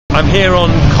I'm here on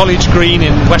College Green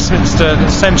in Westminster, the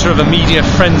centre of a media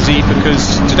frenzy,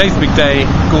 because today's the big day.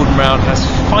 Gordon Brown has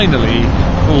finally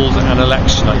called an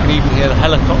election. I can even hear the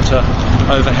helicopter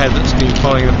overhead that's been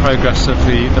following the progress of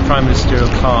the Prime Ministerial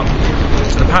car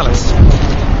to the palace.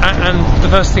 And the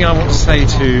first thing I want to say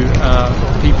to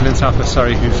people in South West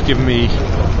Surrey who've given me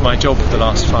my job for the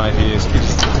last 5 years,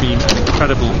 it's been an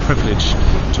incredible privilege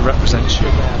to represent you.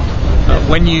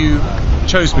 When you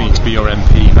chose me to be your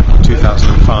MP back in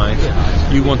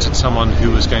 2005, you wanted someone who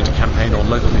was going to campaign on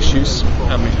local issues,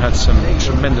 and we've had some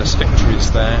tremendous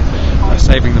victories there,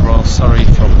 saving the Royal Surrey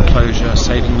from closure,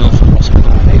 saving Milford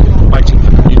Hospital, fighting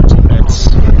for community beds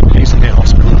in Hazelmere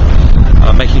Hospital,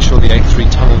 making sure the A3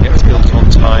 tunnel gets built on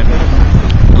time,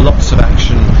 lots of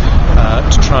action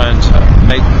to try and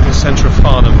make the centre of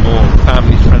Farnham more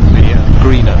family friendly and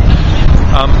greener.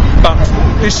 But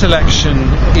this election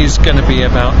is going to be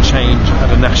about change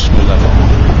at a national level.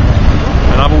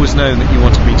 And I've always known that you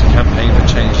wanted me to campaign for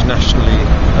change nationally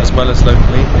as well as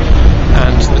locally.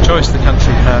 And the choice the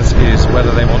country has is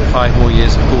whether they want 5 more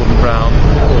years of Gordon Brown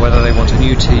or whether they want a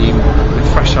new team with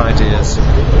fresh ideas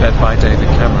led by David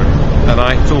Cameron. And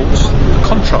I thought the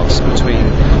contrast between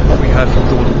what we heard from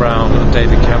Gordon Brown and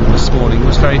David Cameron this morning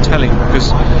was very telling,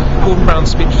 because Gordon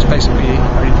Brown's speech was basically a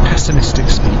very pessimistic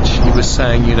speech. He was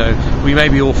saying, we may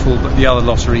be awful, but the other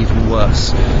lot are even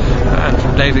worse. And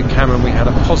from David Cameron we had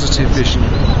a positive vision,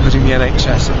 putting the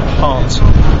NHS at the heart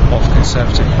of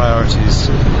Conservative priorities,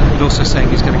 but also saying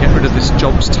he's going to get rid of this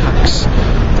jobs tax,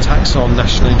 the tax on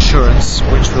national insurance,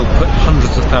 which will put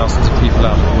hundreds of thousands of people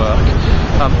out of work.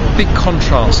 Big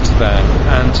contrast there.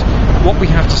 And what we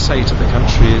have to say to the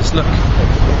country is, look,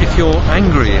 if you're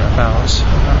angry about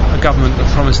a government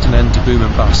that promised an end to boom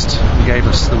and bust and gave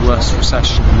us the worst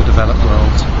recession in the developed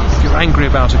world, if you're angry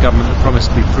about a government that promised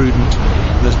to be prudent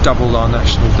and has doubled our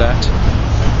national debt,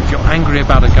 if you're angry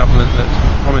about a government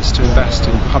that promised to invest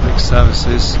in public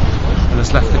services and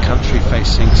has left the country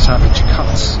facing savage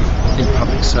cuts in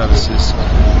public services,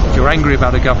 if you're angry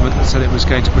about a government that said it was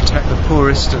going to protect the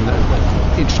poorest and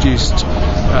that introduced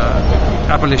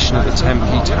abolition of the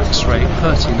 10p tax rate,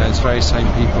 hurting those very same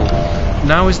people,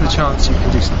 now is the chance you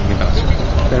can do something about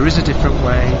it. There is a different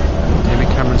way. David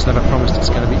Cameron's never promised it's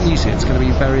going to be easy. It's going to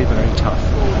be very, very tough.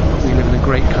 But we live in a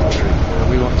great country and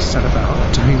we want to set about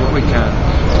doing what we can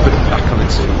to put it back on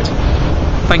its feet.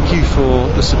 Thank you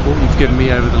for the support you've given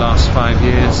me over the last 5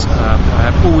 years. I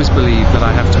have always believed that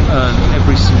I have to earn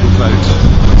every single vote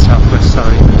in South West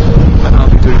Surrey, and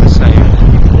I'll be doing the same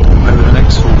over the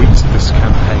next 4 weeks of this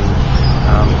campaign,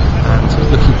 and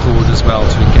looking forward as well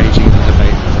to engaging in the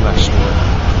debate at the national level.